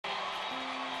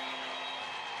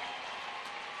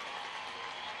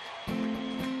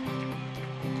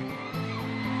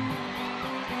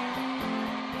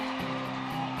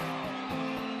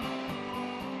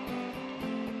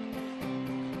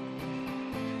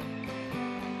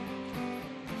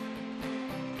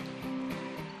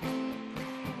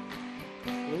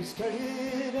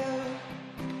started out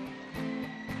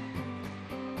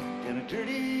down a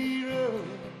dirty road.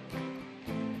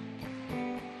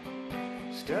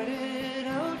 Started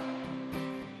out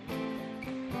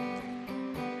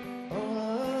all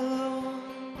alone,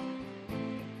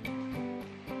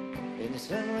 and the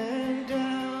sun went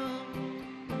down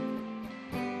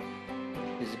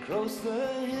as it crossed the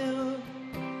hill,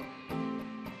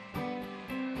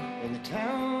 and the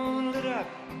town lit up,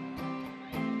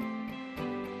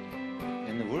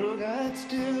 and the world got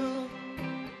still.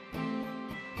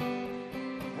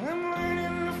 I'm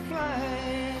learning to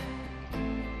fly,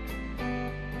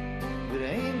 but I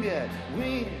ain't got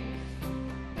wings.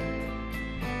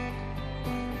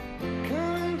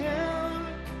 Coming down,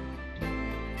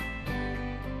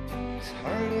 it's the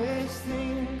hardest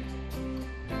thing.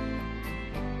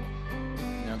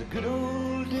 Now the good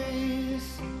old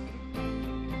days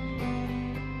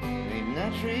may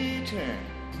not return.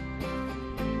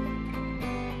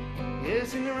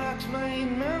 Yes, and the rocks might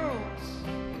melt,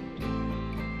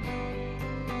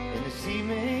 and the sea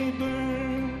may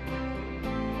burn.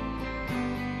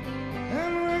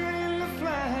 I'm learning to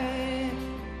fly,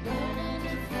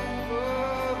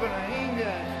 oh, but I ain't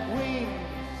got wings.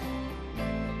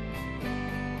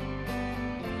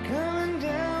 Coming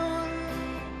down,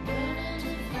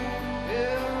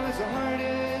 yeah, it's the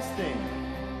hardest thing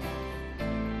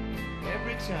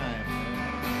every time.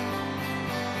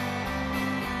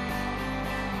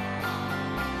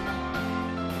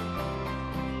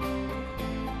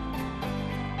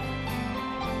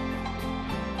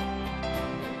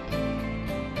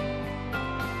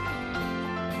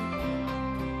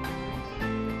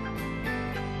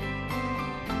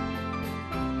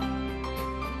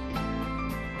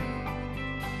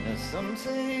 Some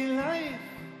say life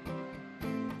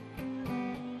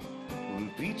will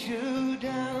beat you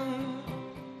down,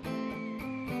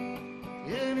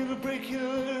 and it'll break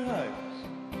your heart,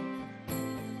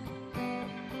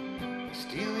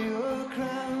 steal your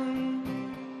crown.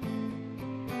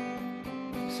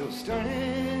 So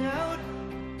starting out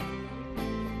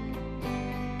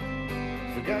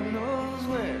for God knows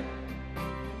where,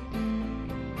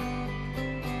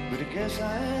 but I guess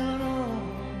I'll know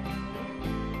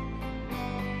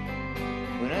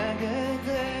when I get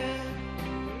there.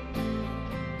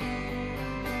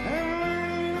 I'm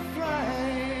learning to fly,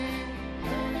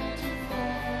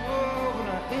 oh, but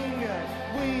I ain't got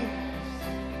wings.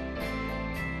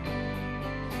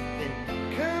 And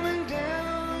coming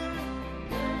down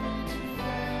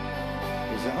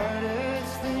is the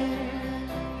hardest thing.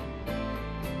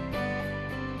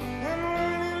 I'm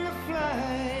learning to fly,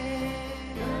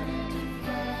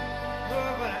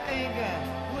 oh, but I ain't got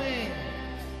wings.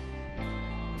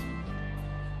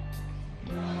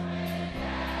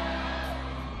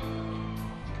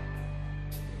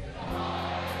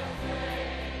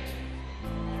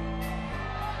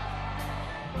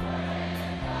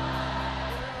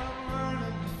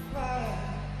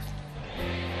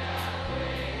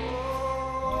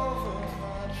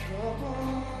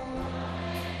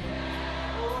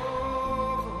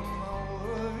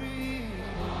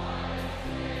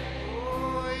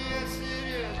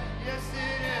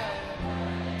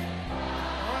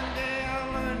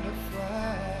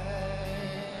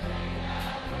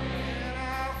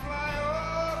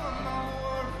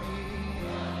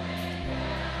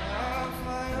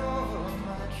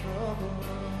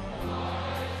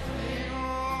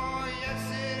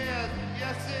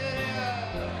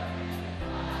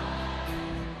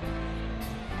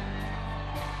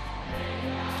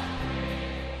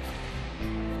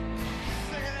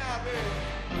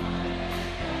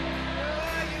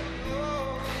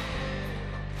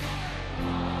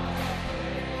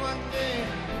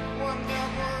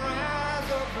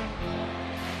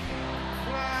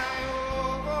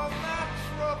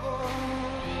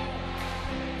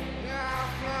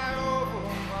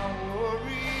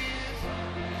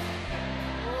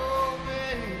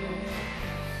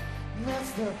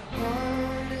 The